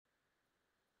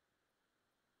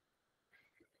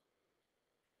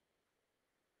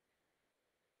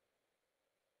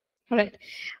All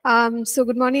right. So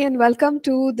good morning and welcome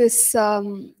to this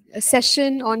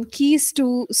session on keys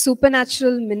to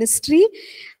supernatural ministry.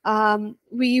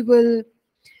 We will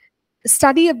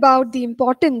study about the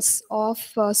importance of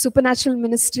supernatural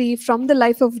ministry from the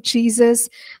life of Jesus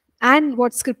and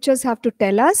what scriptures have to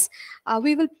tell us.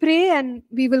 We will pray and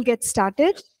we will get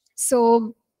started.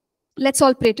 So let's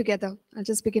all pray together. I'll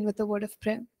just begin with a word of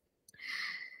prayer.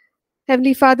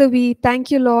 Heavenly Father, we thank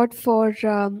you, Lord, for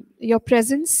your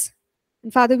presence.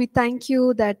 And Father, we thank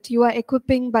you that you are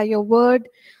equipping by your word.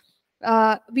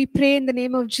 We pray in the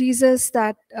name of Jesus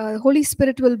that Holy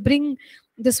Spirit will bring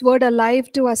this word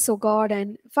alive to us, oh God.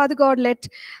 And Father God, let,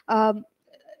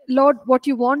 Lord, what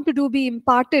you want to do be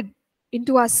imparted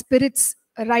into our spirits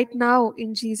right now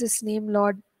in Jesus' name,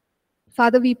 Lord.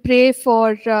 Father, we pray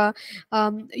for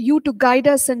you to guide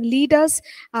us and lead us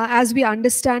as we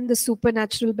understand the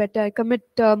supernatural better. I commit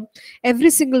every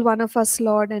single one of us,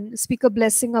 Lord, and speak a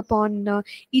blessing upon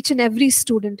each and every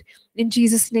student. In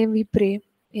Jesus' name we pray.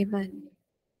 Amen.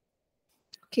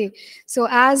 Okay, so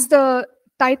as the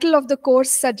title of the course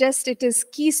suggests, it is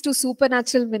Keys to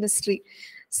Supernatural Ministry.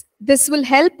 This will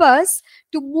help us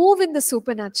to move in the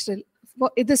supernatural.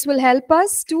 This will help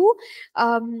us to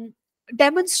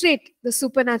demonstrate the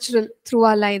supernatural through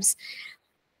our lives.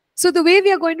 So the way we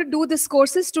are going to do this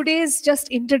courses today is just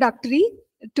introductory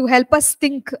to help us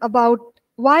think about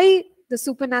why the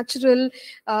supernatural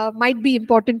might be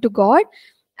important to God.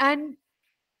 And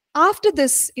after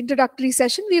this introductory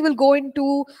session, we will go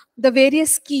into the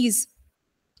various keys.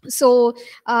 So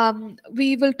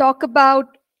we will talk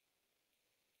about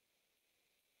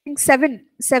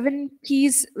seven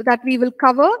keys that we will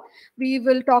cover. We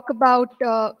will talk about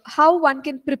how one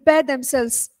can prepare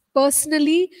themselves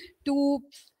personally to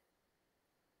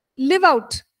live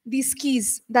out these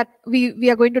keys that we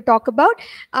are going to talk about,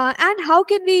 and how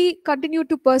can we continue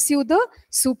to pursue the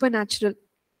supernatural.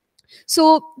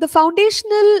 So the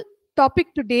foundational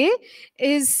topic today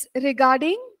is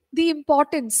regarding the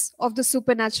importance of the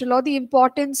supernatural, or the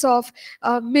importance of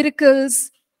miracles,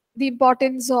 the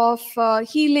importance of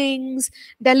healings,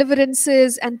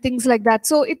 deliverances, and things like that.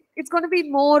 So it's going to be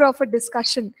more of a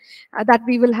discussion that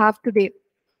we will have today.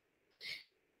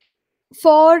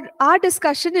 For our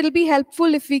discussion, it'll be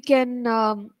helpful if we can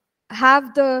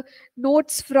have the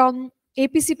notes from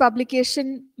APC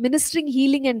publication, Ministering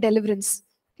Healing and Deliverance.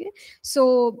 Okay?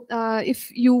 So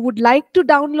if you would like to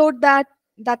download that,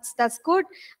 that's good.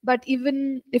 But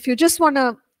even if you just want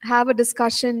to have a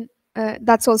discussion,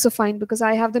 that's also fine, because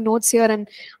I have the notes here and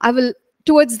I will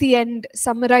towards the end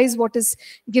summarize what is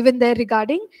given there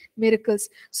regarding miracles.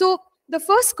 So the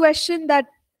first question that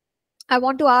I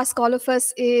want to ask all of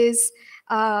us is,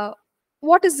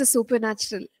 what is the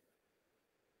supernatural?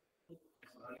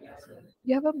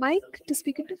 You have a mic to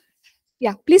speak into?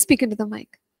 Yeah, please speak into the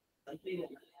mic.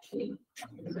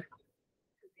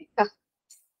 Yeah.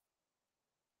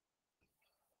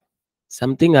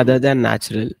 Something other than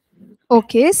natural.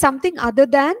 Okay, something other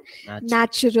than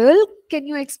natural. Can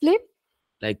you explain?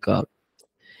 Like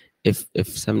if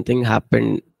something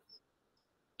happened,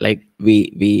 like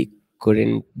we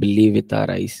couldn't believe with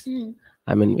our eyes.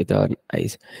 I mean, with our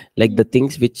eyes, like the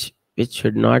things which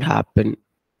should not happen,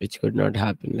 which could not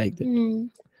happen, like that.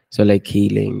 So like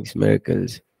healings,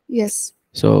 miracles. Yes.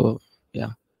 So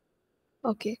yeah.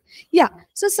 Okay. Yeah.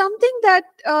 So something that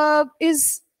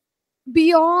is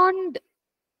beyond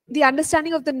the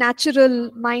understanding of the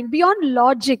natural mind, beyond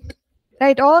logic,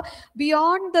 right? Or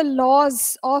beyond the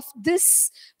laws of this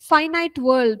finite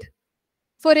world.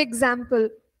 For example,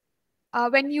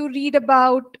 when you read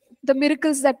about the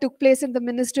miracles that took place in the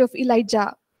ministry of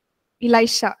Elisha,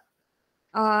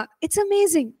 it's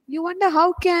amazing. You wonder,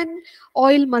 how can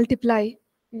oil multiply?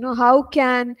 How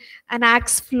can an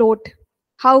axe float?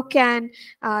 How can,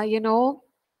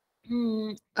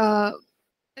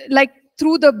 like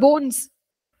through the bones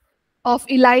of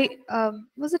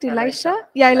was it Elisha?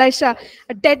 Yeah, Elisha,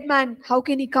 a dead man, how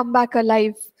can he come back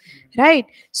alive? Right?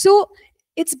 So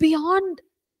it's beyond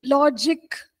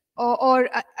logic, or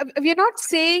we're not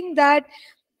saying that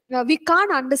we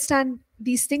can't understand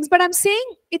these things, but I'm saying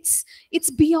it's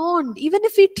beyond. Even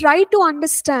if we try to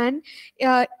understand,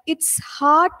 it's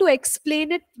hard to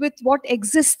explain it with what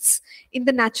exists in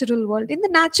the natural world. In the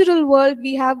natural world,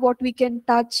 we have what we can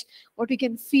touch, what we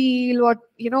can feel, what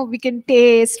we can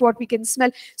taste, what we can smell.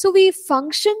 So we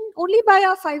function only by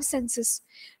our five senses,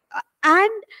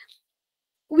 and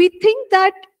we think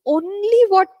that only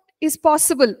what is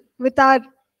possible with our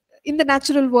in the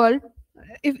natural world,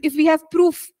 if we have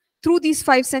proof through these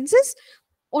five senses,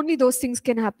 only those things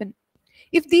can happen.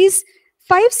 If these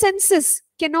five senses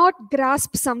cannot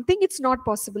grasp something, it's not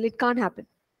possible. It can't happen.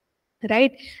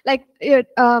 right? Like there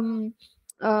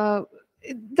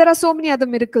are so many other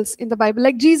miracles in the Bible,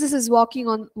 like Jesus is walking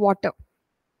on water.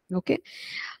 Okay,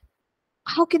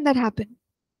 how can that happen?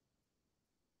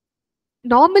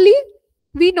 Normally,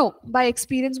 we know by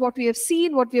experience, what we have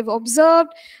seen, what we have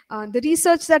observed, the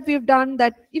research that we have done,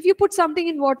 that if you put something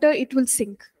in water, it will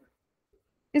sink,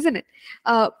 isn't it?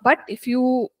 But if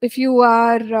you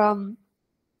are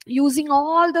using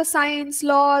all the science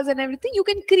laws and everything, you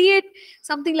can create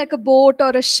something like a boat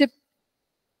or a ship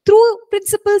through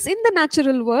principles in the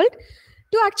natural world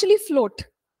to actually float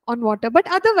on water. But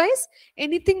otherwise,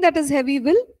 anything that is heavy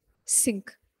will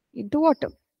sink into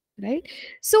water, right?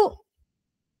 So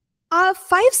our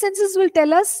five senses will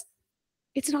tell us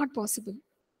it's not possible.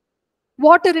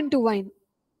 Water into wine.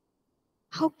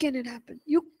 How can it happen?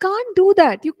 You can't do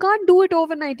that. You can't do it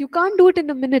overnight. You can't do it in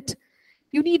a minute.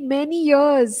 You need many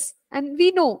years. And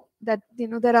we know that,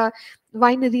 there are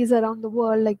wineries around the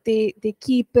world, like they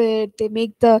keep it, they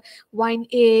make the wine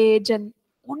age, and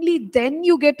only then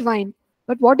you get wine.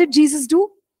 But what did Jesus do?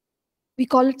 We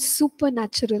call it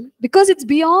supernatural because it's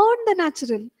beyond the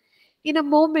natural. In a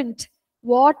moment,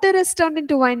 water is turned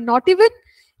into wine, not even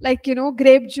like,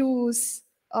 grape juice,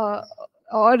 uh,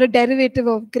 or a derivative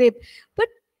of grape, but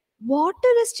water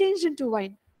is changed into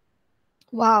wine.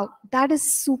 Wow, that is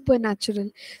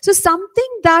supernatural. So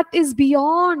something that is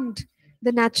beyond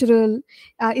the natural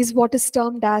is what is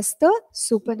termed as the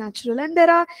supernatural. And there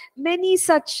are many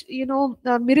such,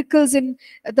 miracles in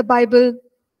the Bible.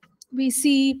 We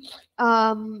see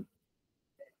the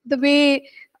way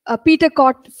Peter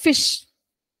caught fish.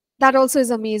 That also is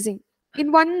amazing.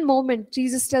 In one moment,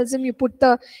 Jesus tells him, you put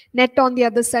the net on the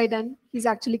other side, and he's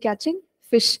actually catching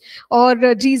fish.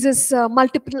 Or Jesus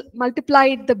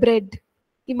multiplied the bread.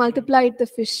 He multiplied the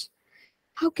fish.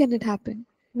 How can it happen?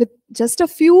 With just a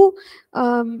few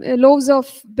loaves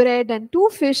of bread and two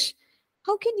fish,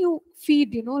 how can you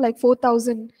feed, like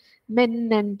 4,000 men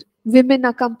and women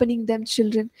accompanying them,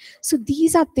 children? So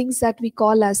these are things that we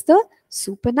call as the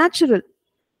supernatural.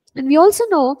 And we also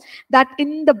know that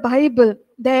in the Bible,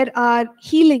 there are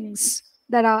healings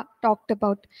that are talked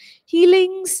about.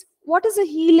 Healings, what is a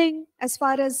healing as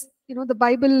far as the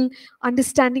Bible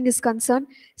understanding is concerned?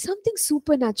 Something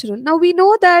supernatural. Now we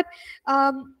know that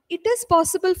it is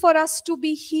possible for us to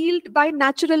be healed by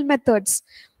natural methods.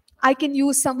 I can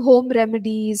use some home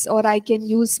remedies, or I can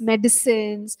use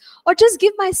medicines, or just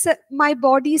give my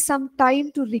body some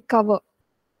time to recover.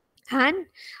 And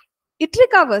it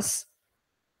recovers.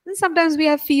 And sometimes we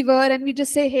have fever and we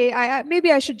just say, hey,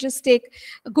 maybe I should just take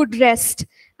a good rest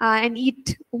and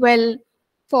eat well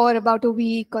for about a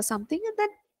week or something. And then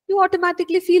you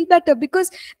automatically feel better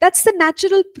because that's the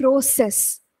natural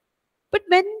process. But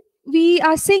when we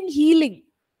are saying healing,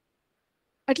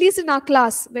 at least in our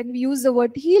class, when we use the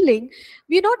word healing,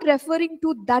 we're not referring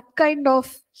to that kind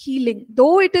of healing.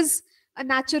 Though it is a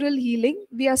natural healing,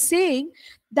 we are saying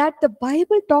that the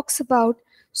Bible talks about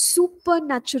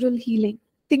supernatural healing.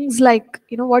 Things like,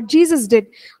 what Jesus did.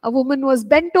 A woman was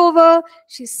bent over,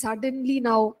 she's suddenly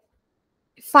now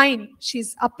fine,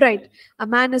 she's upright. A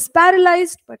man is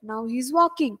paralyzed, but now he's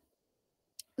walking.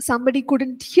 Somebody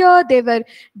couldn't hear, they were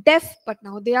deaf, but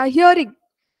now they are hearing.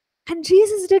 And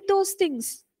Jesus did those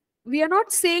things. We are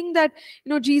not saying that,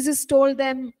 Jesus told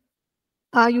them,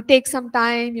 you take some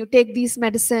time, you take these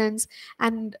medicines,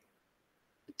 and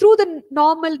through the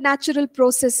normal natural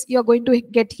process, you're going to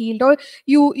get healed. Or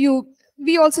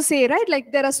we also say, right,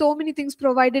 like there are so many things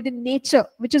provided in nature,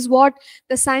 which is what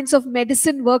the science of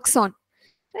medicine works on.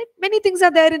 Right? Many things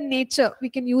are there in nature. We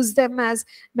can use them as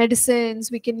medicines.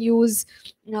 We can use,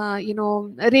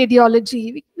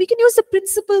 radiology. We can use the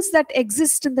principles that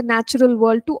exist in the natural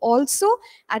world to also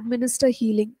administer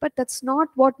healing. But that's not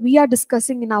what we are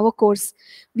discussing in our course.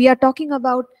 We are talking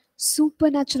about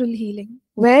supernatural healing,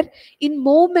 where in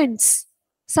moments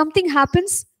something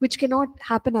happens which cannot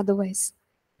happen otherwise.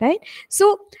 Right?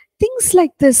 So things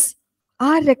like this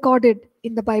are recorded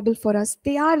in the Bible for us.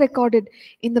 They are recorded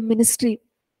in the ministry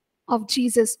of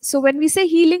Jesus. So when we say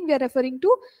healing, we are referring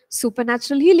to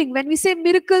supernatural healing. When we say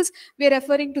miracles, we are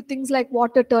referring to things like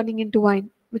water turning into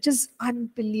wine, which is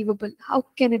unbelievable. How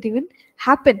can it even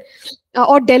happen?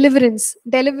 Or deliverance.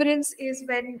 Deliverance is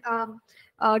when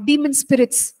demon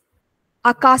spirits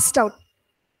are cast out.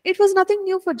 It was nothing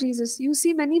new for Jesus. You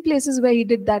see many places where he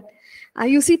did that.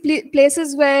 You see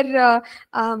places where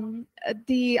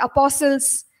the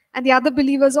apostles and the other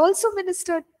believers also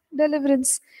ministered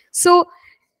deliverance. So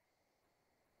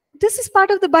this is part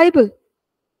of the Bible.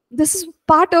 This is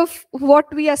part of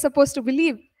what we are supposed to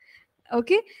believe.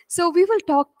 Okay, so we will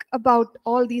talk about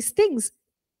all these things.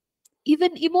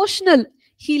 Even emotional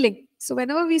healing. So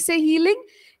whenever we say healing,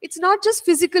 it's not just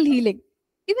physical healing,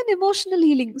 even emotional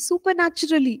healing,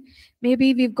 supernaturally.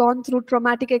 Maybe we've gone through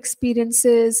traumatic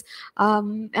experiences,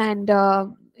 and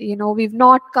we've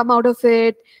not come out of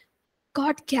it.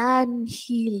 God can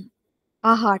heal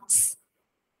our hearts.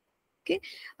 Okay,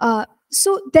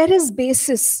 so there is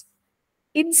basis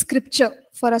in Scripture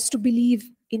for us to believe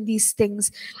in these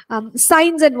things.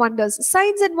 Signs and wonders.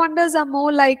 Signs and wonders are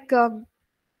more like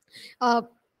uh,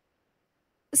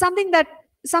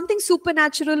 something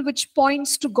supernatural which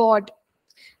points to God.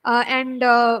 And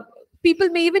people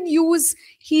may even use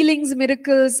healings,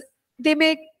 miracles. They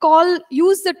may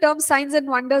use the term signs and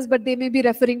wonders, but they may be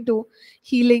referring to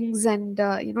healings and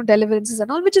deliverances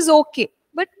and all, which is okay.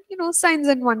 But signs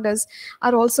and wonders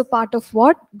are also part of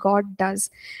what God does.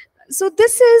 So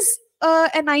this is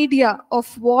an idea of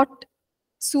what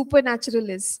supernatural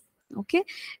is. Okay.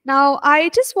 Now I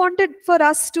just wanted for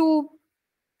us to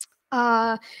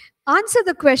uh, answer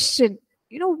the question,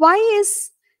 why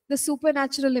is the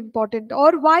supernatural important,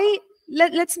 or why,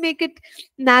 let's make it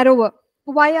narrower,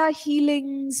 why are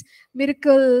healings,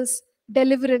 miracles,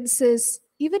 deliverances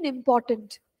even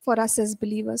important for us as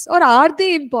believers, or are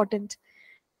they important?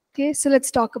 Okay, so let's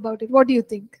talk about it. What do you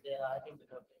think?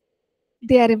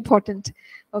 They are important.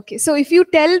 Okay, so if you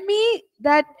tell me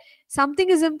that something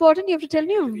is important, you have to tell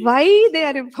me why they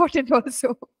are important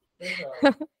also.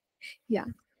 Yeah,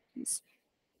 please.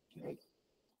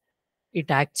 It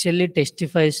actually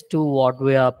testifies to what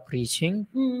we are preaching.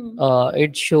 Mm.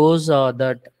 It shows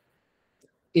that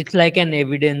it's like an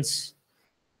evidence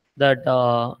that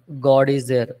God is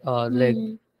there, like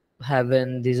Mm.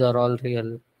 heaven, these are all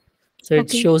real. So it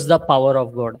Okay. shows the power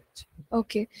of God.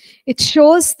 Okay. It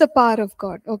shows the power of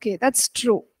God. Okay, that's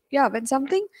true. Yeah, when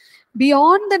something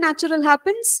beyond the natural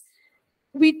happens,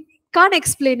 we can't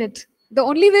explain it. The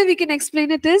only way we can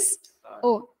explain it is,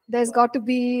 oh, there's got to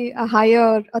be a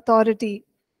higher authority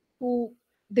who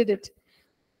did it.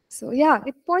 So yeah,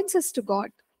 it points us to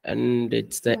God. And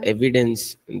it's the Yeah.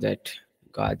 evidence that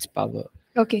God's power.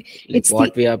 Okay. Like It's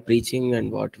what the we are preaching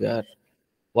and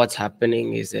what's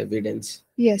happening is evidence.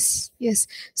 yes, yes.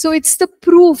 So it's the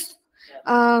proof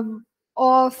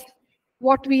of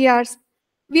what we are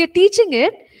teaching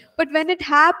it, but when it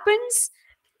happens,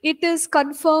 it is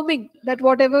confirming that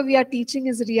whatever we are teaching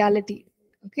is reality.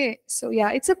 Okay, so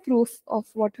yeah, it's a proof of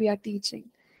what we are teaching.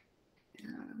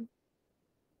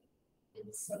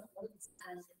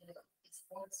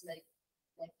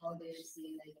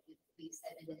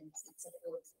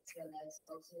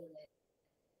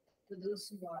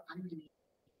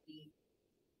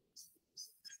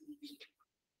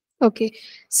 Okay,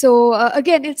 so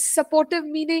again, it's supportive,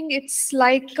 meaning it's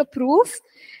like a proof,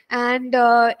 and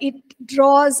it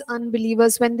draws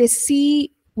unbelievers. When they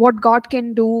see what God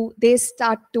can do, they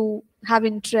start to have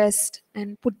interest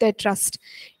and put their trust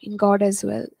in God as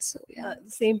well. So yeah.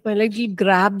 Same point, like it'll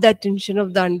grab the attention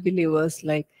of the unbelievers.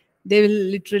 Like they will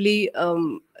literally,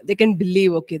 they can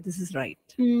believe, okay, this is right.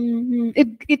 Mhm.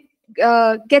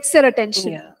 It gets their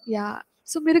attention. Yeah. Yeah.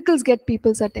 So miracles get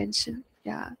people's attention.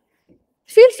 Yeah.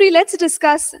 Feel free. Let's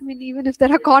discuss. I mean, even if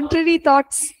there are contrary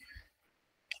thoughts.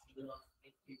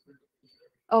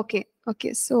 Okay.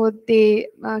 Okay. So they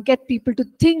get people to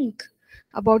think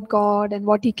about God and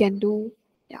what He can do.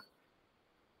 Yeah.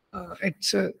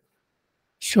 It's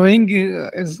showing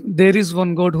there is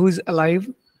one God who is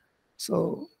alive,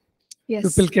 so Yes.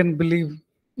 people can believe.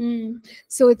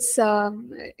 So it's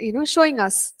showing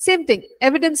us same thing,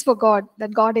 evidence for God,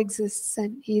 that God exists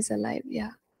and He is alive.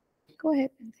 Yeah. Go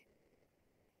ahead.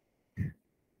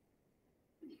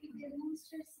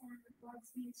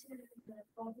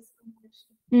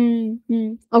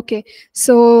 Okay,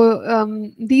 so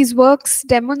these works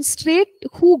demonstrate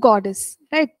who God is,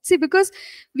 right? See, because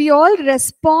we all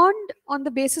respond on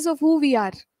the basis of who we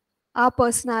are, our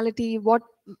personality, what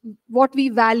we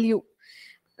value.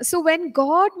 So when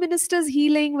God ministers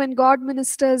healing, when God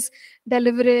ministers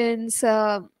deliverance,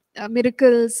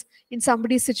 miracles in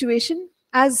somebody's situation,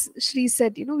 as Shri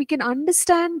said, we can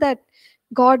understand that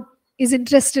God is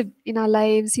interested in our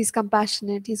lives. He's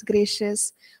compassionate, He's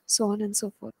gracious, so on and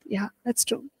so forth. Yeah, that's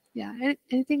true. Yeah.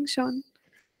 Anything, Sean?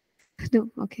 No.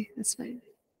 Okay, that's fine.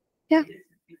 Yeah,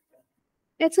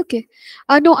 it's okay.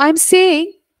 No, I'm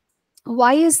saying,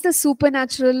 why is the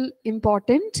supernatural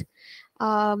important?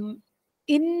 Um,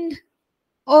 in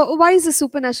Or why is the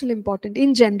supernatural important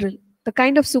in general? The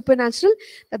kind of supernatural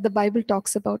that the Bible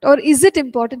talks about. Or is it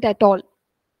important at all?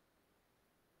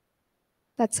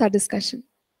 That's our discussion.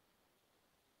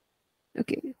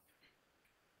 Okay.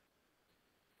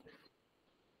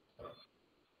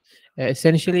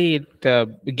 Essentially,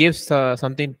 it gives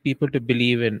something people to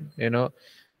believe in,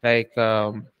 like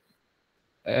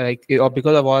or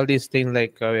because of all these things,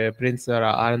 like Prince or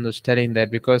Anand was telling,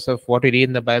 that because of what we read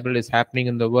in the Bible is happening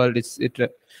in the world,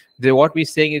 what we're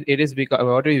saying, it is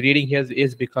what we're reading here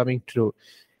is becoming true.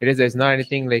 There's not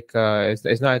anything like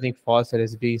it's not anything false that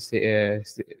is being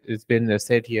it's been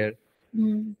said here.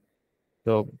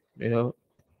 So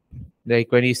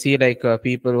like when you see like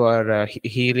people who are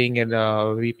healing, and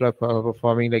people are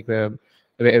performing like the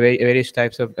various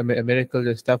types of miracles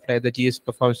and stuff like that, Jesus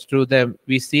performs through them,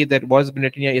 we see that what's been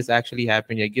written here is actually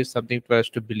happening. It gives something for us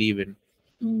to believe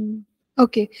in.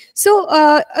 Okay, so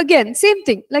again, same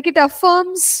thing, like it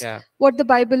affirms what the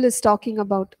Bible is talking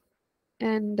about,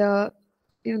 and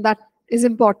that is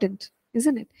important,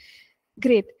 isn't it?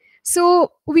 Great.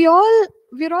 So we're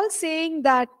all saying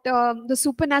that the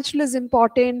supernatural is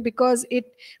important because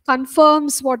it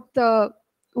confirms what the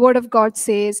Word of God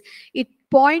says. It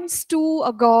points to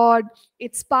a God.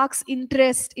 It sparks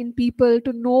interest in people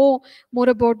to know more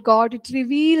about God. It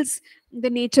reveals the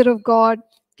nature of God.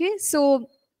 Okay, so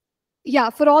yeah,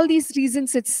 for all these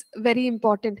reasons it's very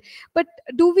important. But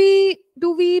do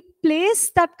we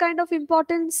place that kind of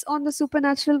importance on the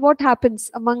supernatural? What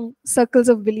happens among circles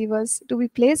of believers? Do we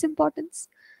place importance?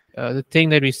 The thing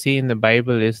that we see in the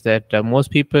Bible is that most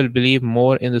people believe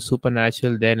more in the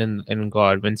supernatural than in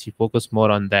God, when you focus more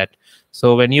on that.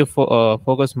 So when you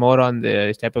focus more on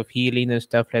the type of healing and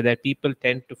stuff like that, people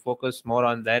tend to focus more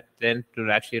on that than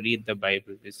to actually read the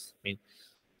Bible. Is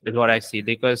what I see.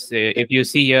 Because if you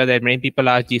see here that many people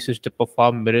ask Jesus to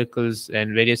perform miracles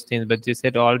and various things, but they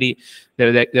said already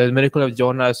the miracle of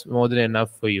Jonah is more than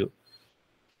enough for you.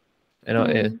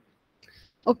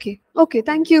 Okay,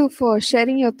 thank you for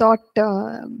sharing your thought,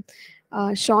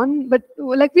 Sean. But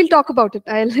like, we'll talk about it.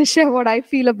 I'll share what I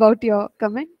feel about your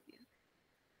comment.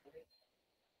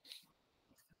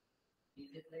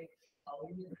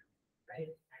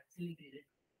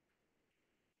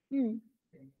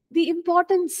 The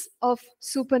importance of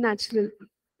supernatural.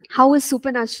 How is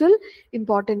supernatural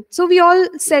important? So we all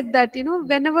said that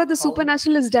whenever the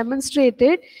supernatural is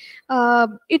demonstrated,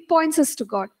 it points us to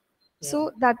God.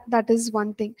 So that is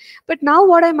one thing. But now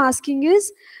what I'm asking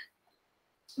is,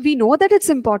 we know that it's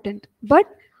important, but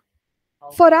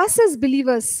for us as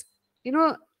believers,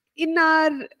 in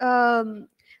our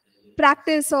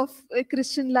practice of a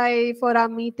Christian life, or our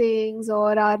meetings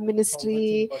or our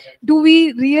ministry, do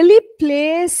we really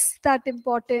place that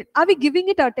important? Are we giving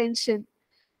it attention?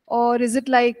 Or is it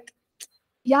like,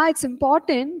 yeah, it's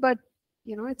important, but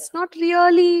it's not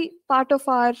really part of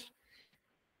our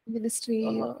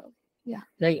ministry?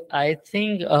 Like I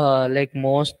think like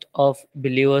most of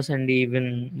believers, and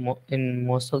even in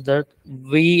most of that,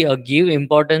 we give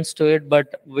importance to it,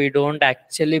 but we don't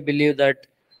actually believe that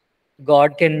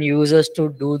God can use us to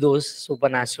do those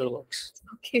supernatural works.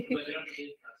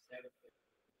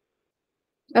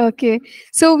 Okay,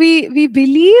 so we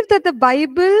believe that the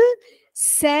Bible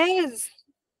says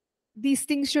these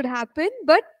things should happen,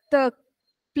 but the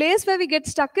place where we get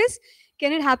stuck is,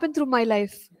 can it happen through my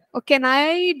life? Or can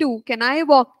I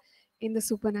walk in the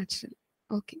supernatural?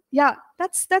 Okay, yeah,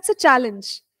 that's a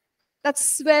challenge.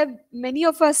 That's where many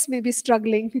of us may be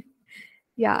struggling.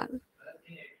 Yeah.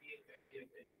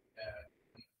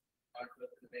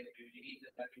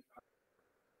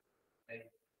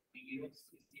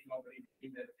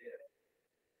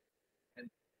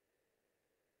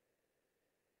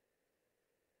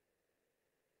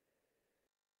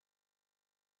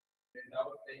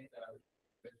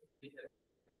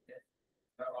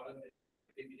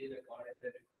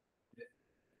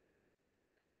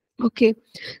 Okay,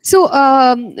 so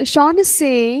Sean is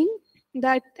saying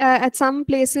that at some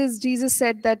places Jesus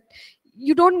said that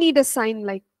you don't need a sign,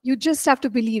 like you just have to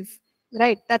believe,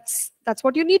 right? That's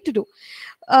what you need to do.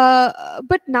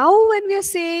 But now when we are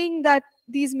saying that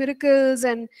these miracles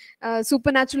and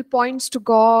supernatural points to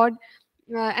God,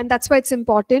 and that's why it's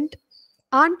important,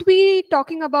 aren't we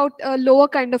talking about a lower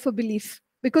kind of a belief?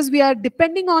 Because we are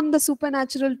depending on the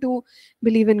supernatural to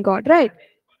believe in God, right?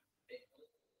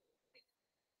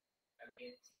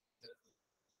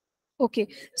 Okay.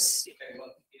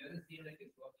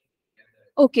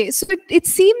 Okay, so it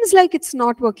seems like it's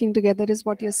not working together, is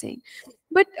what you're saying.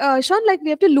 But Sean, like, we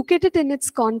have to look at it in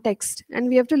its context, and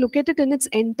we have to look at it in its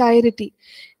entirety.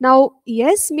 Now,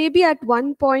 yes, maybe at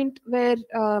one point where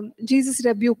Jesus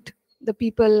rebuked the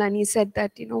people, and he said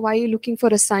that, why are you looking for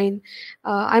a sign?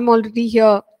 I'm already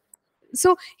here.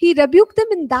 So he rebuked them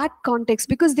in that context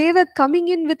because they were coming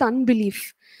in with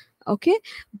unbelief. Okay,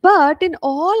 but in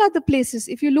all other places,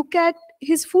 if you look at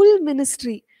his full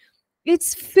ministry,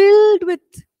 it's filled with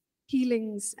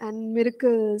healings and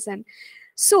miracles. And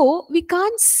so we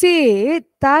can't say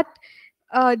that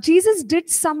Jesus did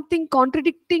something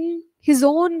contradicting his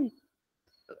own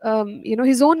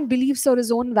his own beliefs or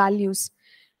his own values.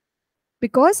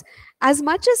 Because as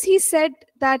much as he said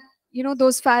that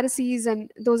those Pharisees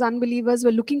and those unbelievers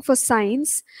were looking for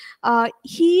signs,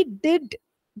 he did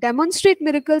demonstrate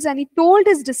miracles, and he told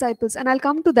his disciples, and I'll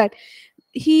come to that,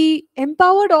 he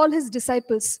empowered all his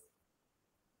disciples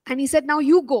and he said, now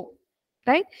you go,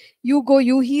 right? You go,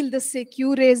 you heal the sick,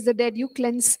 you raise the dead, you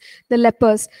cleanse the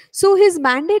lepers. So his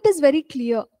mandate is very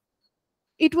clear.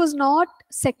 It was not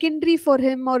secondary for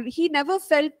him, or he never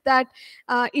felt that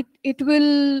it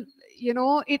will,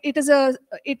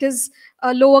 it is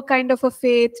a lower kind of a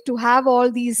faith to have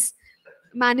all these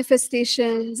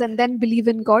manifestations and then believe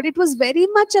in God. It was very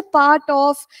much a part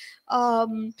of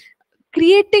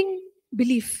creating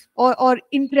belief or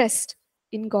interest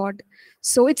in God.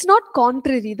 So it's not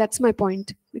contrary. That's my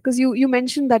point, because you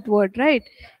mentioned that word, right?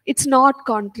 It's not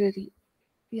contrary.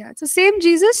 Yeah, it's the same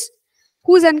Jesus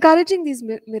who's encouraging these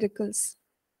miracles.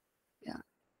 Yeah.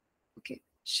 Okay.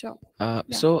 Sure. Yeah.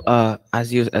 So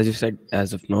as you said,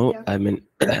 as of now, Yeah. I mean,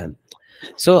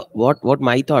 so what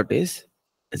my thought is,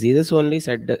 Jesus only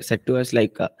said to us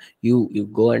like, you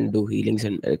go and do healings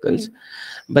and miracles.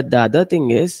 But the other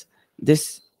thing is,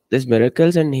 this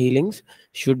miracles and healings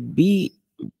should be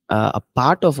a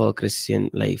part of our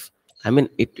Christian life. I mean,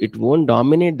 it won't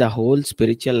dominate the whole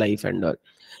spiritual life and all.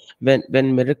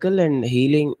 When miracle and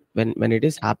healing, when it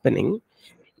is happening,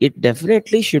 it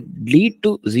definitely should lead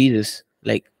to Jesus,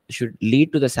 like should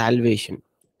lead to the salvation.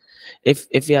 If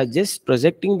we are just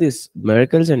projecting these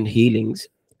miracles and healings,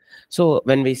 so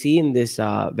when we see in this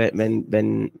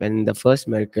when the first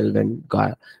miracle, when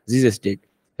Jesus did,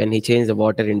 when he changed the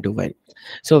water into wine,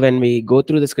 so when we go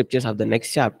through the scriptures of the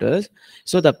next chapters,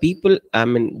 so the people, I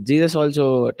mean, Jesus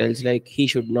also tells like he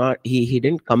should not, he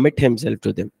didn't commit himself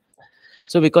to them.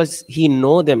 So because he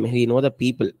know them, he know the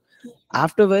people.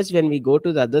 Afterwards, when we go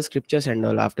to the other scriptures and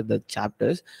all, after the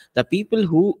chapters, the people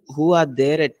who are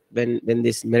there at when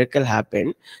this miracle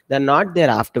happened, they're not there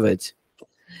afterwards.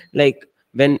 Like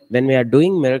when we are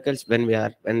doing miracles, when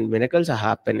miracles are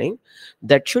happening,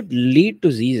 that should lead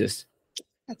to Jesus.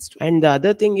 That's true. And the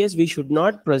other thing is, we should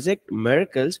not project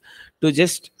miracles to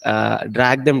just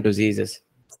drag them to Jesus.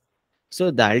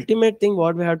 So the ultimate thing,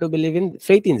 what we have to believe in,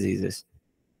 faith in Jesus.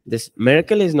 This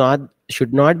miracle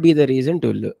should not be the reason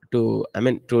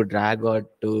to drag or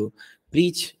to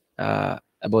preach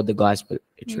about the gospel.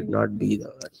 It should not be the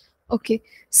one. Okay,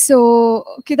 so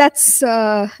that's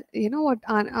what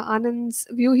Anand's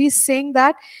view. He's saying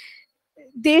that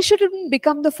they shouldn't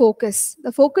become the focus.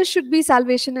 The focus should be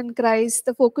salvation in Christ.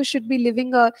 The focus should be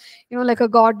living a like a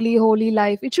godly, holy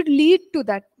life. It should lead to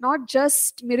that, not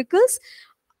just miracles,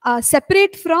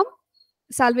 separate from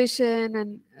salvation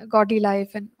and godly life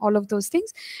and all of those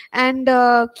things. And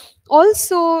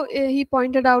also he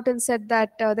pointed out and said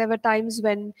that there were times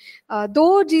when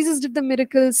though Jesus did the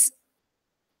miracles,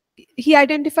 he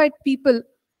identified people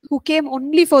who came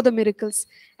only for the miracles,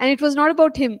 and it was not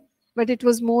about him, but it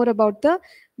was more about the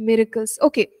miracles.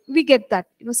 Okay, we get that.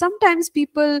 Sometimes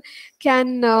people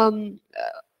can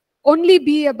only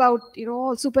be about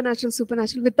supernatural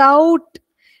without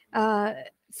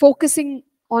focusing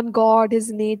on God,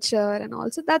 his nature, and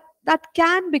also that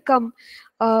can become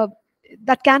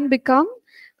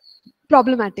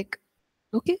problematic.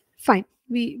 Okay, fine,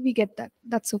 we get that.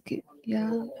 That's okay.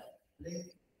 Yeah.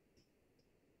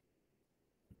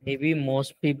 Maybe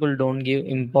most people don't give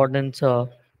importance to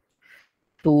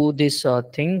these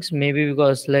things, maybe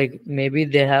because like maybe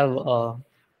they have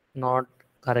not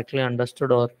correctly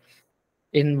understood, or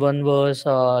in one verse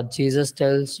Jesus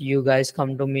tells, you guys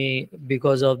come to me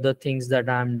because of the things that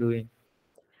I'm doing.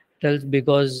 Tells,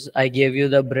 because I gave you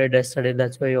the bread yesterday,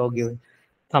 that's why you're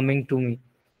coming to me.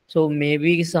 So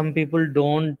maybe some people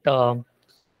don't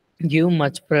give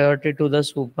much priority to the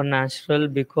supernatural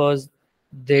because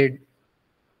they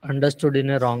understood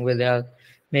in a wrong way. They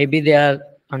are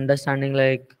understanding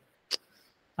like,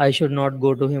 I should not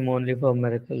go to him only for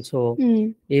miracles. So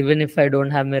even if I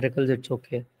don't have miracles, it's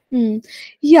okay.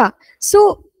 Yeah.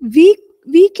 So we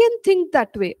can think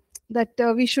that way, that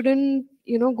we shouldn't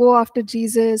go after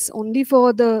Jesus only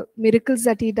for the miracles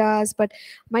that he does, but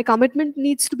my commitment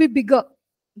needs to be bigger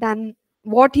than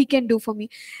what he can do for me.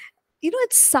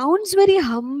 It sounds very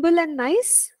humble and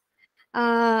nice,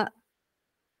 and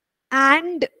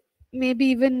maybe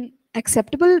even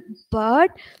acceptable,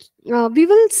 but we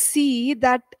will see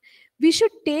that we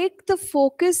should take the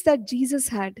focus that Jesus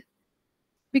had,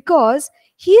 because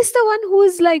he's the one who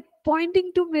is like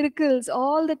pointing to miracles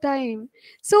all the time.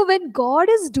 So when God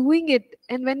is doing it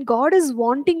and when God is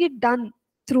wanting it done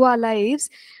through our lives,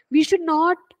 we should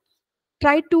not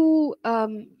try to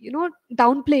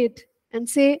downplay it and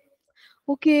say,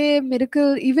 okay,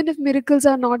 miracle, even if miracles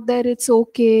are not there, it's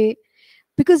okay.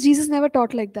 Because Jesus never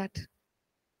taught like that.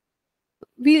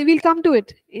 We'll come to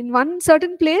it. In one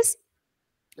certain place,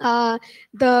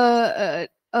 the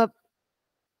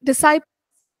disciple,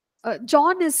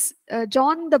 John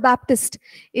the Baptist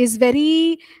is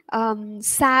very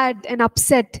sad and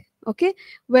upset, okay,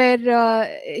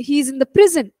 where he's in the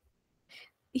prison.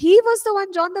 He was the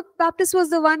one, John the Baptist was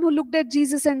the one who looked at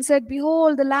Jesus and said,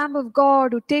 behold, the Lamb of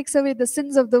God who takes away the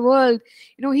sins of the world.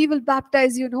 He will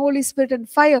baptize you in Holy Spirit and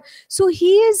fire. So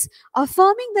he is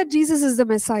affirming that Jesus is the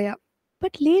Messiah.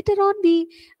 But later on, we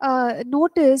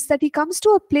notice that he comes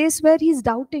to a place where he's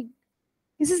doubting.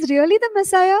 Is this really the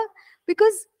Messiah?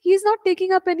 Because he's not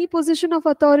taking up any position of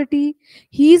authority.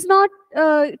 He's not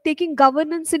taking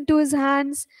governance into his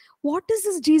hands. What is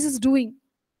this Jesus doing?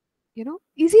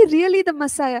 Is he really the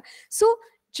Messiah? So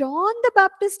John the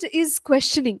Baptist is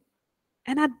questioning.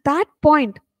 And at that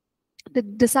point, the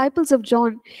disciples of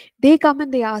John, they come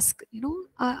and they ask,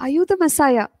 are you the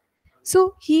Messiah?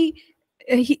 So he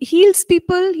heals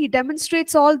people. He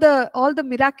demonstrates all the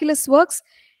miraculous works.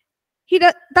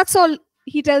 That's all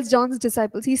he tells John's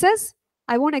disciples. He says,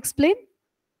 I won't explain.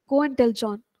 Go and tell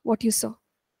John what you saw.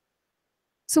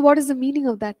 So what is the meaning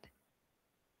of that?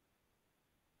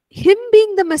 Him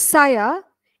being the Messiah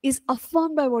is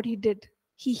affirmed by what he did.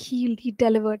 He healed, he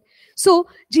delivered. So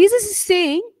Jesus is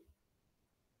saying,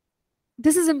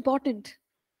 this is important,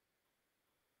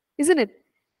 isn't it?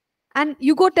 And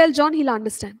you go tell John, he'll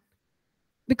understand.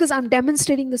 Because I'm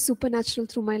demonstrating the supernatural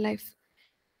through my life.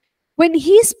 When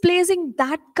he's placing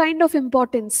that kind of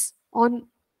importance on,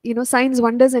 signs,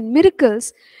 wonders, and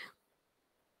miracles,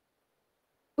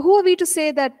 who are we to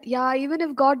say that, yeah, even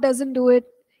if God doesn't do it,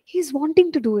 he's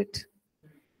wanting to do it.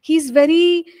 He's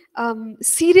very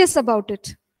serious about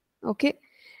it. Okay.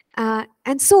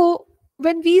 And so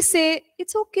when we say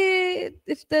it's okay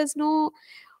if there's no,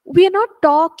 we are not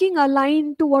talking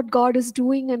aligned to what God is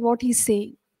doing and what he's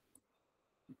saying.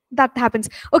 That happens.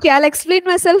 Okay, I'll explain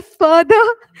myself further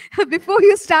before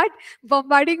you start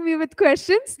bombarding me with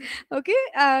questions.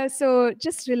 Okay, so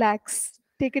just relax.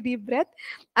 Take a deep breath.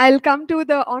 I'll come to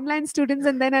the online students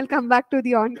and then I'll come back to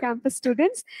the on-campus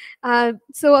students.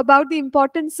 So about the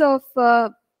importance of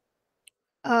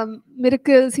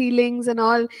miracles, healings and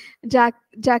all,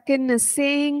 Jackin is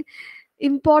saying,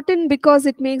 important because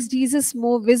it makes Jesus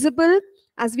more visible.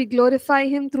 As we glorify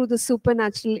him through the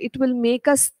supernatural, it will make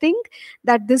us think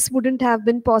that this wouldn't have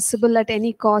been possible at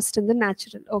any cost in the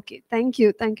natural. Okay, thank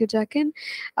you, Jackin.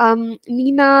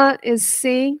 Nina is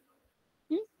saying,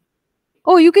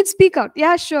 oh, you can speak out.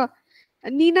 Yeah, sure.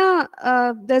 Nina,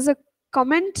 there's a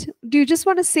comment. Do you just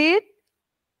want to say it?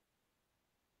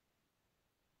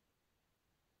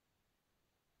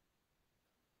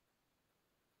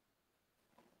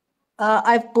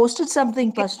 I've posted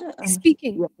something, Pastor.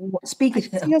 Speaking. Speaking.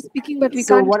 You're speaking, but we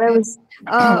So can't. what I was.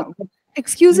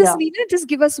 Excuse us, Yeah. Nina. Just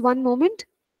give us one moment.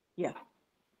 Yeah.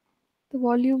 The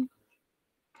volume.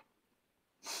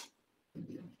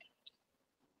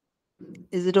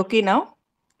 Is it okay now?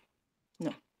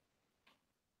 No.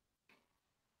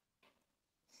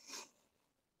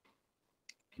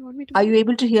 You want me to? Are you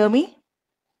able to hear me?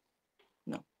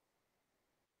 No.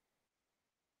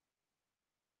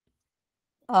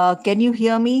 Can you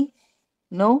hear me?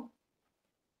 No.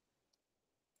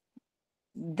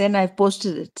 Then I've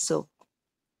posted it, so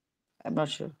I'm not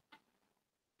sure.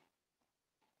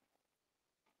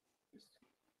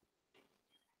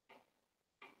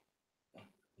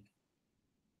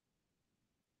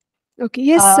 Okay.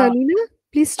 Yes, Nina.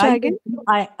 Please try again.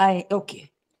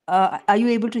 Okay. Are you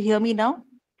able to hear me now?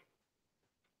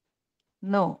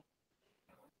 No.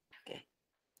 Okay.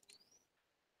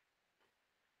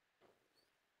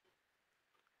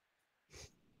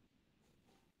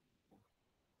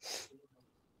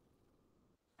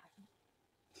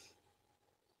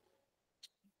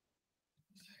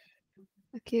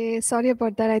 Okay, sorry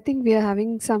about that. I think we are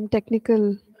having some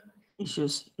technical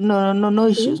Issues. No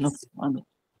issues. No. issues.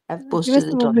 I've Give posted us a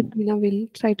it moment, on. Nina. We'll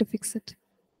try to fix it.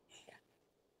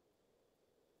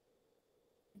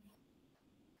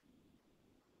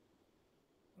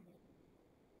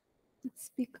 Let's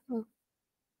speak. I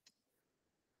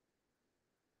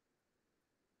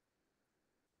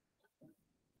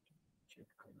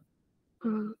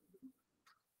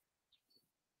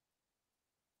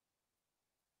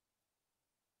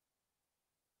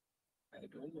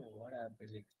don't know what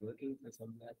happened. It's working for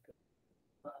some laptop.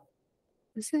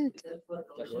 Is it?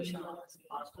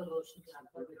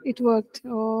 It worked.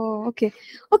 Oh, okay.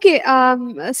 Okay.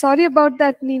 Sorry about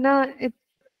that, Nina.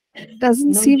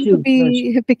 doesn't No seem to Jew, no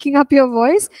be picking up your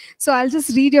voice. So I'll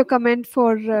just read your comment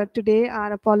for today.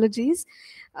 Our apologies.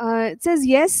 It says,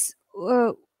 yes,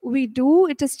 we do.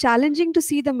 It is challenging to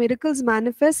see the miracles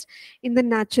manifest in the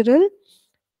natural.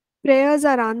 Prayers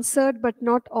are answered, but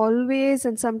not always,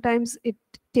 and sometimes it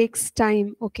takes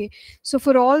time. Okay. So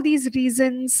for all these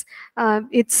reasons,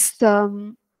 it's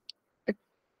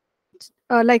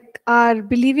like our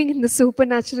believing in the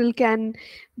supernatural can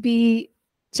be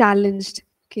challenged.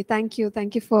 Okay, thank you.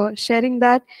 Thank you for sharing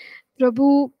that.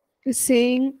 Prabhu is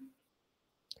saying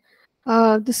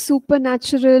the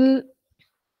supernatural.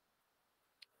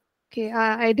 Okay,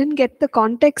 I didn't get the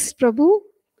context, Prabhu.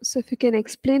 So if you can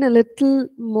explain a little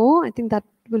more, I think that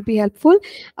will be helpful.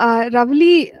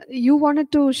 Ravali, you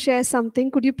wanted to share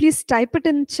something. Could you please type it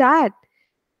in chat?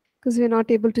 Because we're not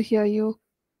able to hear you.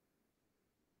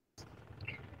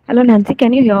 Hello, Nancy.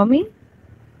 Can you hear me?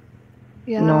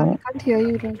 Yeah, No. I can't hear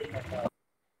you.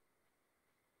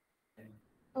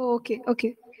 Oh, okay,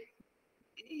 okay.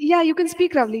 Yeah, you can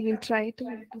speak, Ravli. We'll try to.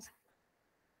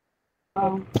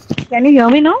 Can you hear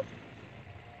me now?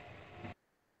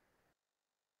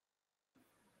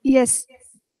 Yes.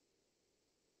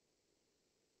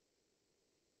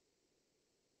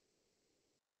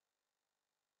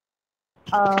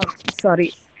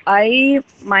 Sorry.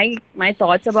 My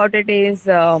thoughts about it is,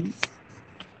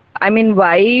 I mean,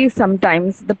 why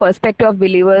sometimes the perspective of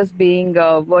believers being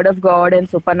word of God and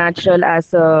supernatural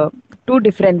as two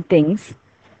different things.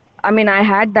 I mean, I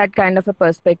had that kind of a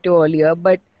perspective earlier,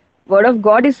 but word of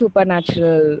God is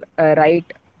supernatural, right?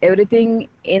 Everything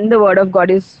in the word of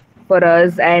God is for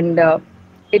us, and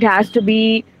it has to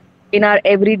be in our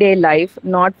everyday life,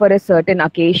 not for a certain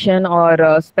occasion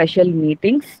or special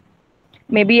meetings.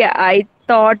 Maybe I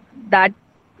thought that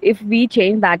if we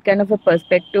change that kind of a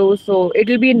perspective, so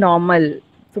it'll be normal.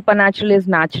 Supernatural is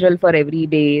natural for every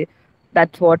day.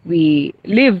 That's what we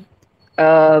live.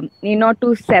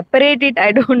 To separate it,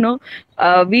 I don't know.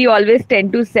 We always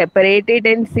tend to separate it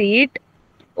and see it.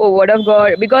 Oh, word of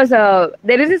God, because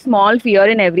there is a small fear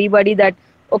in everybody that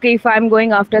okay, if I'm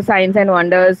going after signs and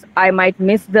wonders, I might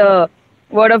miss the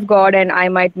word of God and I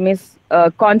might miss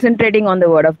concentrating on the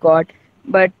word of God.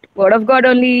 But word of God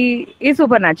only is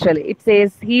supernatural. It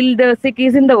says heal the sick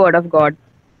is in the word of God.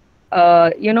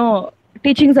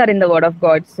 Teachings are in the word of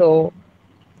God, so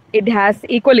it has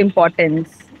equal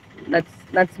importance.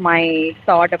 That's my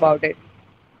thought about it.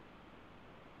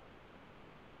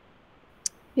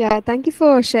 Yeah, thank you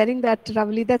for sharing that,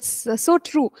 Ravali. That's so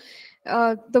true.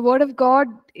 The word of God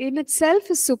in itself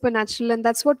is supernatural, and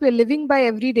that's what we're living by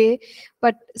every day.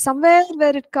 But somewhere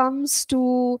where it comes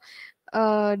to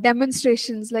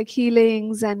demonstrations like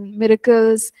healings and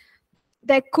miracles,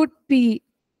 there could be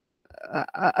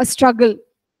a struggle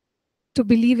to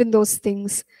believe in those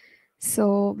things.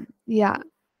 So, yeah,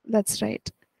 that's right.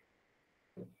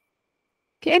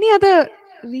 Okay, any other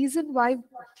reason why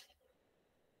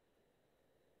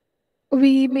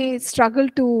we may struggle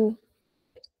to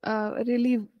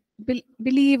really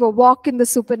believe or walk in the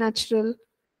supernatural?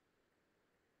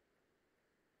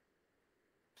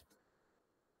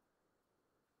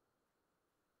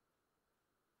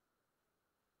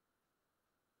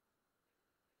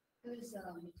 Because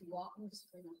to walk in the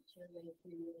supernatural, like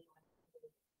we really have to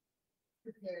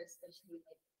prepare, especially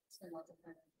like spend lots of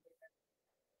time in prayer.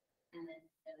 And then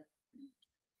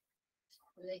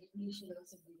like we should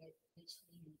also be like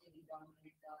literally really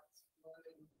dominant God's word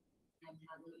and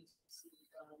have it see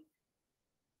God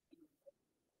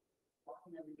walk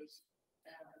in the relation,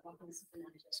 walk in the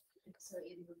supernatural. So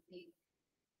it would be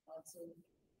also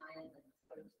and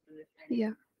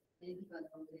Yeah. maybe God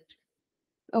only.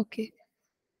 Okay.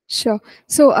 Sure.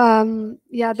 So,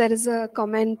 yeah, there is a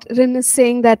comment. Rin is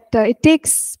saying that it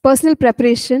takes personal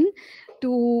preparation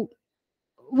to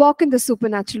walk in the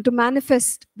supernatural, to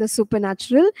manifest the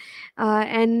supernatural,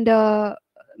 and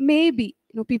maybe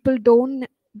people don't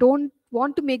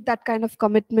want to make that kind of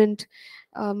commitment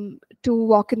to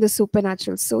walk in the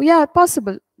supernatural. So, yeah,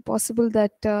 possible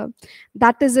that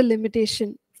that is a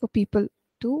limitation for people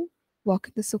to walk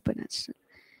in the supernatural.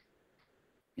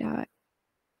 Yeah.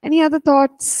 Any other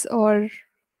thoughts or?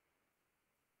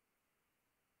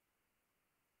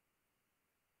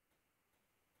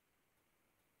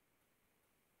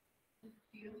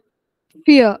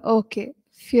 Fear, okay.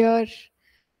 Fear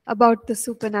about the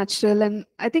supernatural. And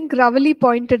I think Ravali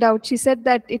pointed out, she said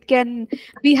that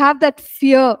we have that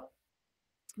fear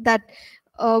that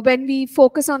when we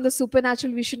focus on the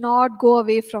supernatural, we should not go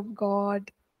away from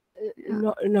God.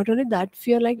 Not only that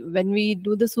fear, like when we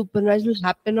do the supernatural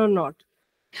happen or not.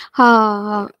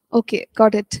 Okay,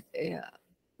 got it. Yeah.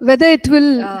 Whether it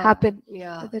will happen.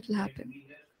 Yeah. Whether it will happen.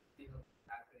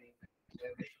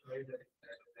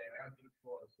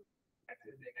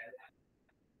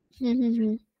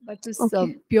 Mm-hmm. But this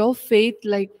Okay. pure faith,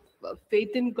 like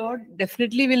faith in God,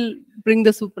 definitely will bring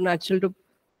the supernatural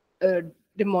to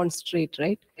demonstrate,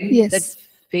 right? Yes. That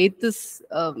faith is,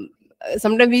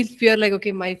 sometimes we fear like,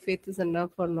 okay, my faith is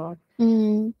enough or not.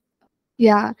 Mm.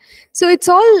 Yeah. So it's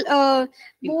all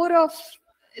more of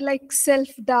like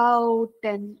self-doubt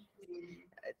and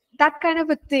that kind of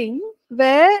a thing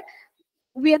where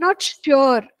we are not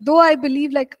sure. Though I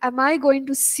believe, like, am I going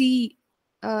to see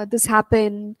this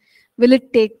happen? Will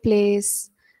it take place?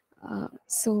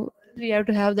 So We have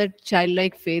to have that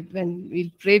childlike faith when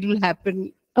we pray it will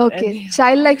happen. okay,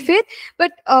 childlike faith,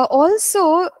 but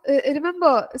also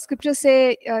remember, scriptures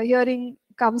say hearing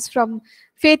comes from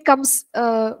faith comes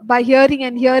by hearing,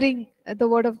 and hearing the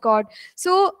word of God.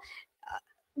 So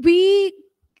we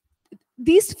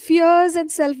these fears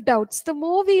and self doubts, the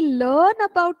more we learn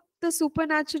about the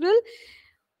supernatural,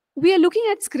 we are looking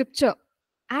at scripture,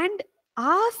 and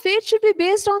our faith should be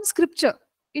based on scripture.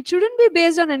 It shouldn't be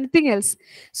based on anything else.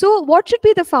 So what should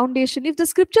be the foundation? If the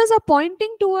scriptures are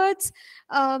pointing towards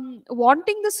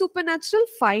wanting the supernatural,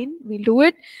 fine, we'll do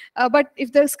it. But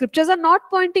if the scriptures are not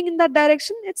pointing in that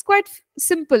direction, it's quite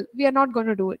simple, we are not going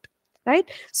to do it, right?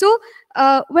 So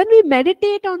when we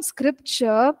meditate on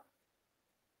scripture,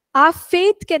 our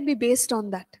faith can be based on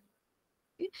that.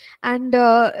 And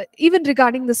even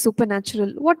regarding the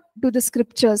supernatural, what do the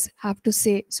scriptures have to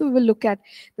say? So we will look at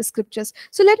the scriptures.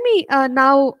 So let me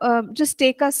now just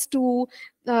take us to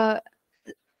uh,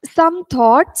 some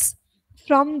thoughts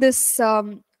from this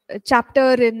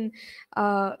chapter in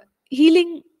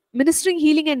healing, ministering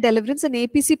healing and deliverance, an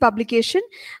APC publication.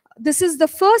 This is the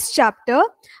first chapter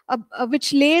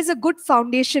which lays a good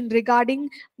foundation regarding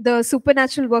the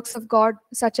supernatural works of God,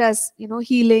 such as, you know,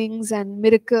 healings and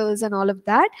miracles and all of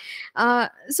that.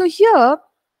 So here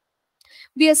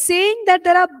we are saying that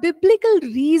there are biblical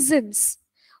reasons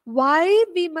why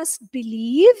we must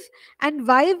believe and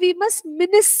why we must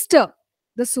minister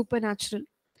the supernatural.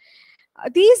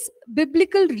 These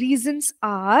biblical reasons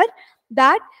are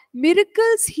that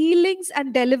miracles, healings,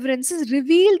 and deliverances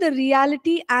reveal the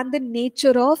reality and the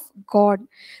nature of God.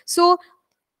 So,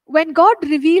 when God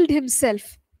revealed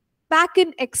himself back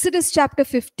in Exodus chapter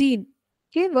 15,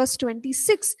 okay, verse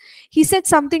 26, he said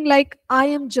something like, I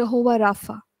am Jehovah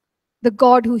Rapha, the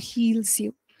God who heals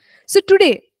you. So,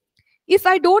 today, if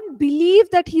I don't believe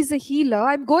that he's a healer,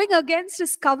 I'm going against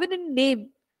his covenant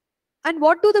name. And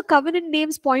what do the covenant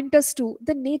names point us to?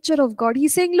 The nature of God.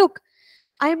 He's saying, look,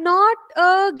 I am not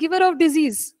a giver of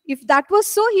disease. If that was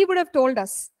so, he would have told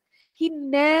us. He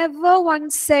never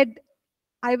once said,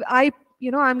 I'm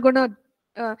going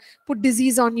to put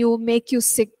disease on you, make you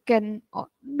sick, and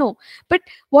no. But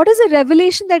what is the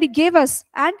revelation that he gave us?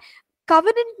 And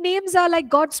covenant names are like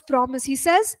God's promise. He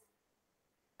says,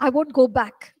 I won't go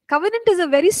back. Covenant is a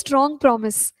very strong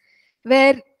promise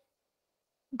where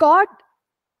God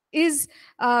is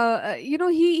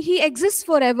he exists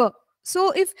forever.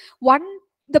 So if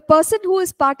the person who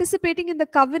is participating in the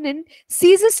covenant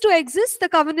ceases to exist, the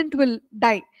covenant will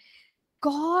die.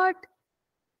 God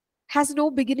has no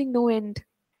beginning, no end.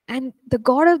 And the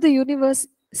God of the universe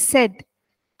said,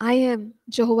 I am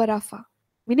Jehovah Rapha,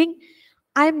 meaning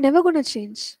I am never going to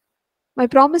change. My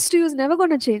promise to you is never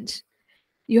going to change.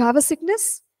 You have a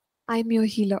sickness, I am your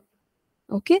healer.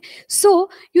 Okay, so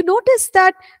you notice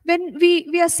that when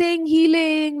we are saying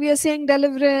healing, we are saying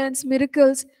deliverance,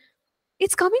 miracles,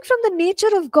 it's coming from the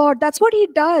nature of God. That's what he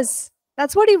does.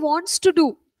 That's what he wants to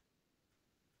do.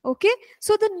 Okay,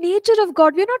 so the nature of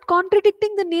God, we're not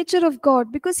contradicting the nature of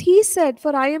God, because he said,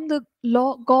 for I am the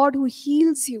God who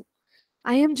heals you.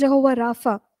 I am Jehovah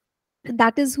Rapha. And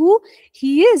that is who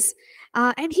he is.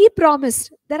 And he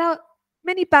promised. There are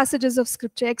many passages of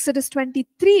scripture. Exodus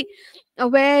 23,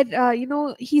 where,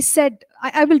 he said,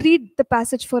 I will read the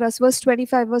passage for us, verse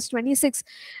 25, verse 26.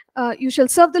 You shall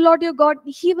serve the Lord your God.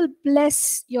 He will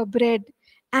bless your bread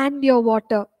and your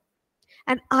water.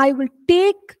 And I will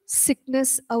take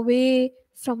sickness away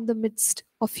from the midst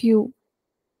of you.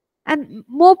 And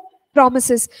more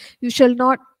promises.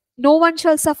 No one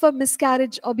shall suffer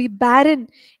miscarriage or be barren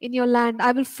in your land.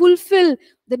 I will fulfill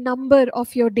the number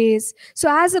of your days. So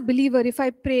as a believer, if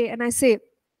I pray and I say,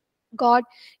 God,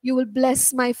 you will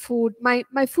bless my food. My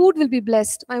food will be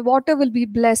blessed. My water will be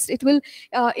blessed. It will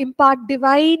impart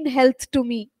divine health to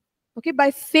me. Okay,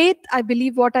 by faith, I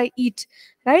believe what I eat,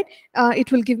 right?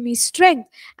 It will give me strength.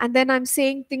 And then I'm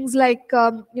saying things like,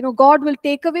 God will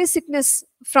take away sickness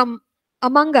from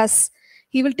among us.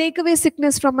 He will take away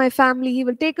sickness from my family. He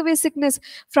will take away sickness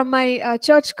from my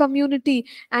church community,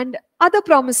 and other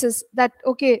promises that,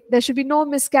 okay, there should be no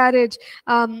miscarriage.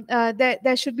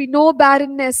 There should be no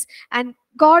barrenness. And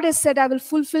God has said, I will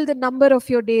fulfill the number of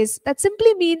your days. That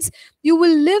simply means you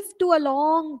will live to a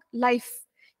long life.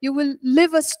 You will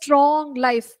live a strong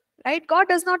life, right? God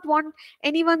does not want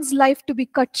anyone's life to be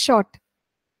cut short.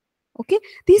 Okay?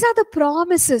 These are the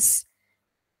promises.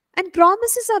 And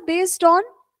promises are based on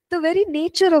the very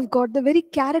nature of God, the very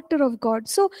character of God.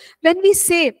 So when we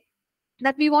say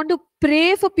that we want to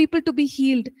pray for people to be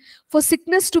healed, for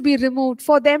sickness to be removed,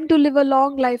 for them to live a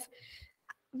long life,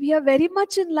 we are very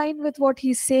much in line with what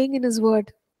he's saying in his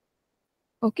word.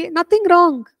 Okay, nothing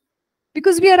wrong,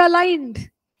 because we are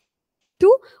aligned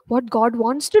to what God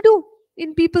wants to do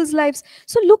in people's lives.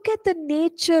 So look at the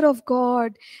nature of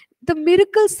God. The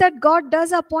miracles that God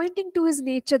does are pointing to his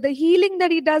nature. The healing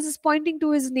that he does is pointing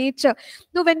to his nature.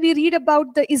 Now, when we read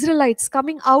about the Israelites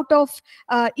coming out of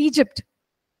Egypt,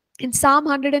 in Psalm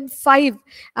 105,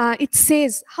 it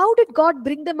says, how did God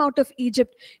bring them out of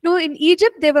Egypt? In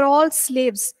Egypt, they were all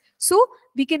slaves. So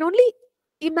we can only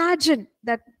imagine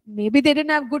that maybe they didn't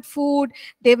have good food,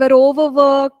 they were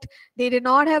overworked, they did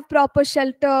not have proper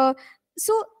shelter.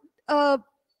 So all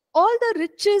the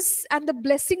riches and the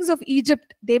blessings of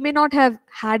Egypt, they may not have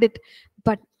had it.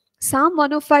 But Psalm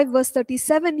 105 verse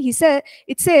 37,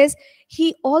 it says,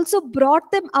 he also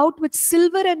brought them out with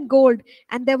silver and gold,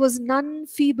 and there was none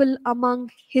feeble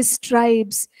among his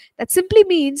tribes. That simply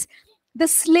means the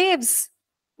slaves,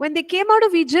 when they came out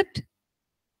of Egypt,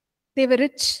 they were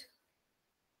rich,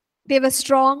 they were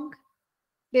strong,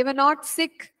 they were not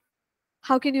sick.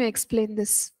 How can you explain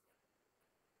this?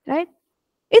 Right?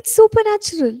 It's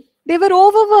supernatural. They were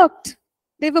overworked,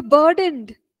 they were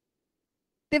burdened,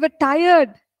 they were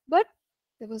tired, but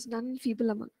there was none feeble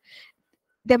among.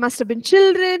 There must have been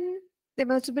children, there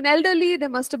must have been elderly, there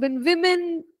must have been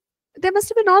women, there must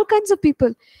have been all kinds of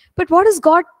people. But what is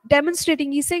God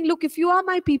demonstrating? He's saying, look, if you are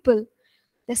my people,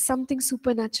 there's something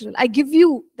supernatural. I give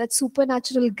you that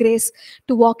supernatural grace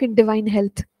to walk in divine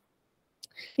health.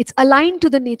 It's aligned to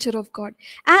the nature of God.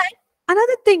 And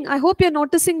another thing, I hope you're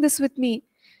noticing this with me.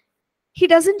 He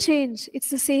doesn't change. It's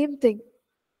the same thing.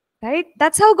 Right?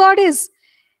 That's how God is.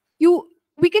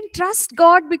 We can trust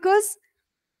God because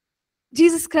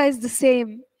Jesus Christ the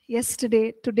same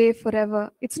yesterday, today,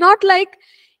 forever. It's not like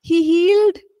he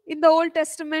healed in the Old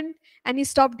Testament and he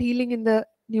stopped healing in the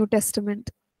New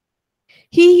Testament.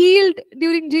 He healed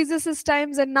during Jesus's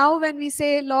times, and now when we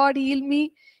say, Lord, heal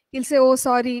me, he'll say, oh,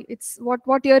 sorry, it's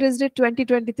what year is it?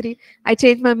 2023. I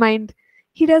changed my mind.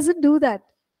 He doesn't do that.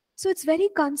 So it's very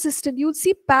consistent. You'll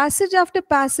see passage after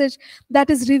passage that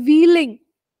is revealing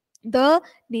the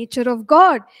nature of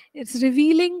God. It's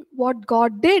revealing what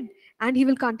God did, and he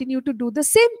will continue to do the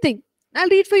same thing. I'll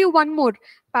read for you one more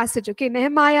passage. Okay,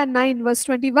 Nehemiah 9 verse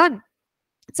 21.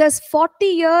 It says, 40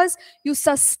 years you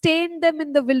sustained them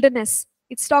in the wilderness.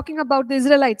 It's talking about the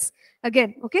Israelites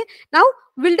again. Okay, now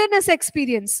wilderness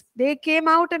experience. They came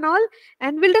out and all,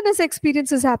 and wilderness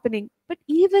experience is happening. But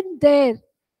even there,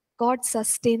 God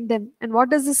sustained them. And what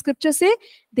does the scripture say?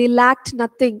 They lacked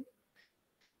nothing.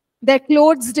 Their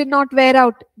clothes did not wear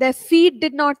out. Their feet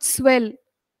did not swell.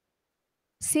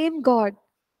 Same God,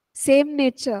 same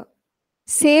nature,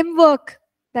 same work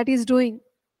that he's doing.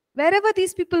 Wherever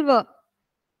these people were.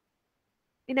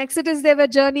 In Exodus, they were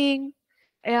journeying.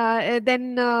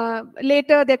 Then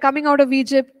later, they're coming out of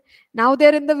Egypt. Now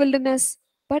they're in the wilderness.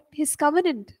 But his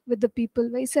covenant with the people,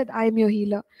 where he said, I am your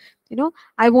healer.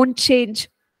 I won't change.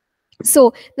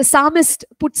 So the psalmist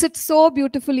puts it so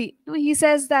beautifully. He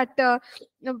says that,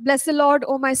 bless the Lord,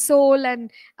 O my soul,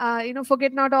 and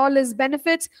forget not all his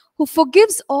benefits, who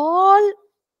forgives all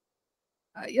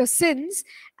your sins,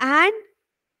 and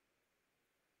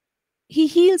he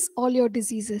heals all your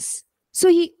diseases. So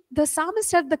the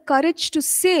psalmist had the courage to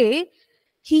say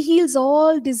he heals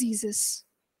all diseases.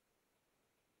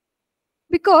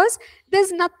 Because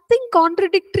there's nothing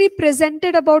contradictory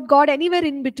presented about God anywhere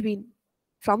in between.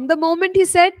 From the moment he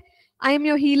said, I am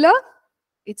your healer,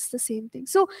 it's the same thing.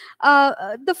 So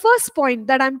the first point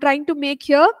that I'm trying to make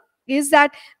here is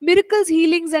that miracles,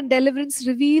 healings, and deliverance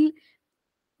reveal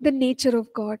the nature of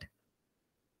God.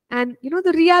 And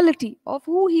the reality of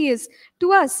who he is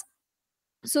to us.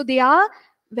 So they are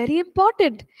very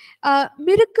important.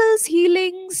 Miracles,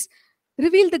 healings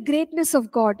reveal the greatness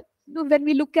of God. When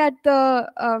we look at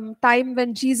the time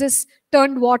when Jesus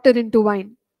turned water into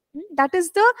wine, that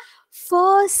is the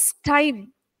first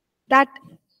time that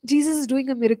Jesus is doing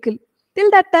a miracle.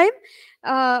 Till that time,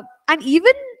 and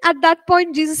even at that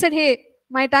point, Jesus said, hey,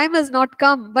 my time has not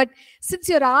come, but since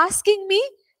you're asking me,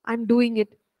 I'm doing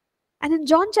it. And in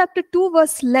John chapter 2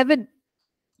 verse 11,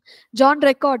 John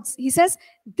records, he says,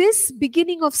 this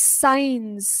beginning of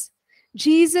signs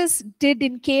Jesus did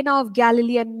in Cana of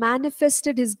Galilee and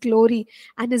manifested his glory,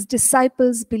 and his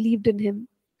disciples believed in him.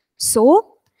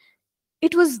 So,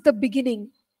 it was the beginning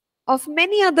of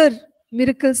many other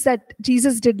miracles that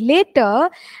Jesus did later.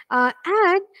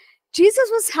 And Jesus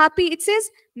was happy. It says,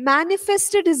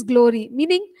 manifested his glory,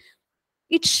 meaning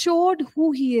it showed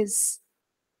who he is,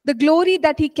 the glory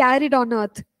that he carried on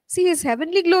earth. See, his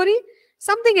heavenly glory,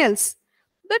 something else.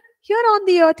 But here on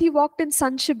the earth, he walked in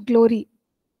sonship glory.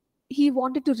 He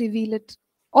wanted to reveal it.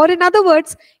 Or, in other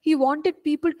words, he wanted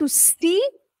people to see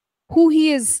who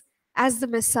he is as the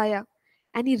Messiah.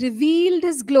 And he revealed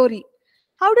his glory.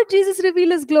 How did Jesus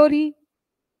reveal his glory?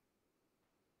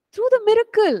 Through the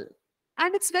miracle.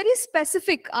 And it's very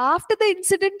specific. After the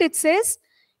incident, it says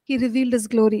he revealed his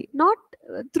glory. Not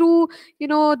through,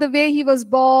 the way he was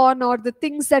born or the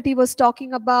things that he was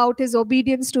talking about, his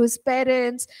obedience to his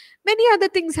parents. Many other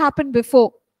things happened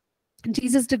before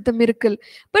Jesus did the miracle.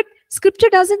 But scripture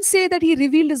doesn't say that he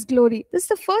revealed his glory. This is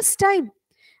the first time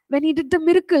when he did the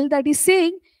miracle that he's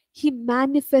saying he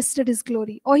manifested his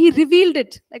glory, or he revealed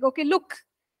it. Like, okay, look,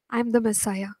 I'm the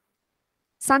Messiah.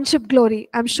 Sonship glory.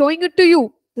 I'm showing it to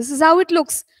you. This is how it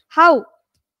looks. How?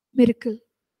 Miracle.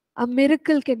 A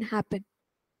miracle can happen.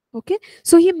 Okay.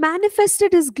 So he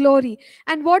manifested his glory.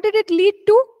 And what did it lead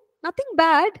to? Nothing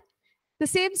bad. The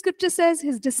same scripture says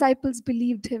his disciples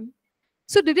believed him.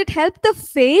 So did it help the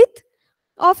faith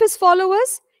of his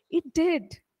followers? It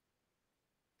did.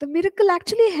 The miracle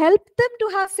actually helped them to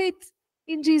have faith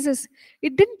in Jesus.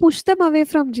 It didn't push them away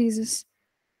from Jesus.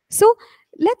 So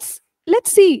let's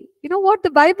see, what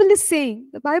the Bible is saying.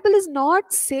 The Bible is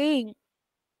not saying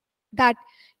that,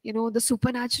 the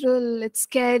supernatural, it's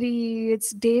scary,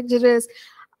 it's dangerous.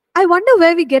 I wonder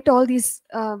where we get all these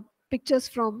pictures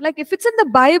from. Like, if it's in the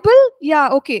Bible, yeah,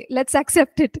 okay, let's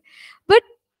accept it. But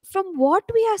from what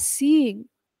we are seeing,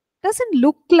 doesn't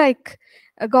look like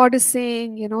God is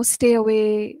saying, stay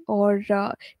away, or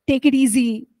take it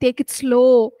easy, take it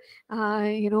slow,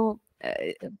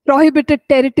 prohibited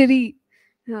territory.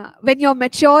 When you're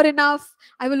mature enough,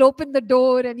 I will open the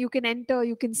door and you can enter,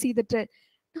 you can see the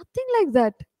nothing like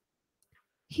that.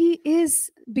 He is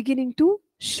beginning to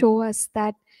show us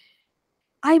that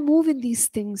I move in these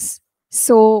things.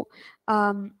 So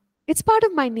it's part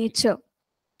of my nature.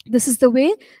 This is the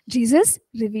way Jesus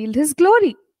revealed his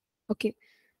glory. Okay,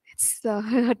 it's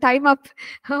time up.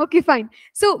 Okay, fine.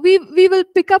 So we will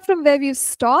pick up from where we've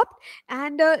stopped,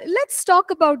 and let's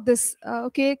talk about this.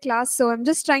 Okay, class. So I'm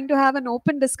just trying to have an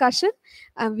open discussion.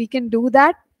 We can do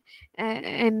that,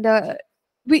 and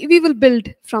we will build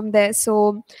from there.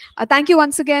 So thank you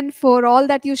once again for all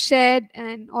that you shared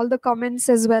and all the comments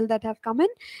as well that have come in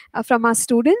from our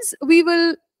students. We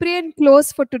will pray and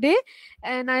close for today,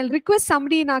 and I'll request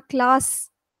somebody in our class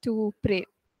to pray.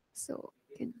 So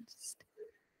you can just...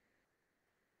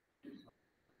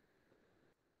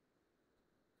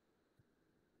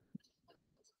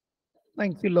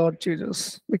 Thank you, Lord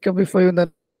Jesus. We come before you in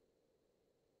the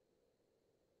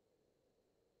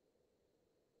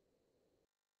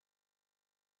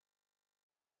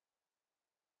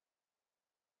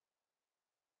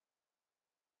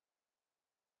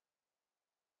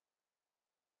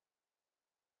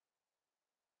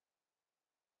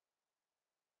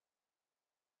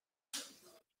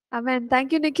Amen.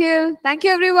 Thank you, Nikhil. Thank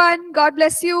you, everyone. God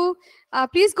bless you.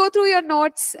 Please go through your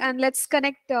notes and let's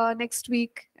connect next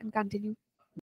week and continue.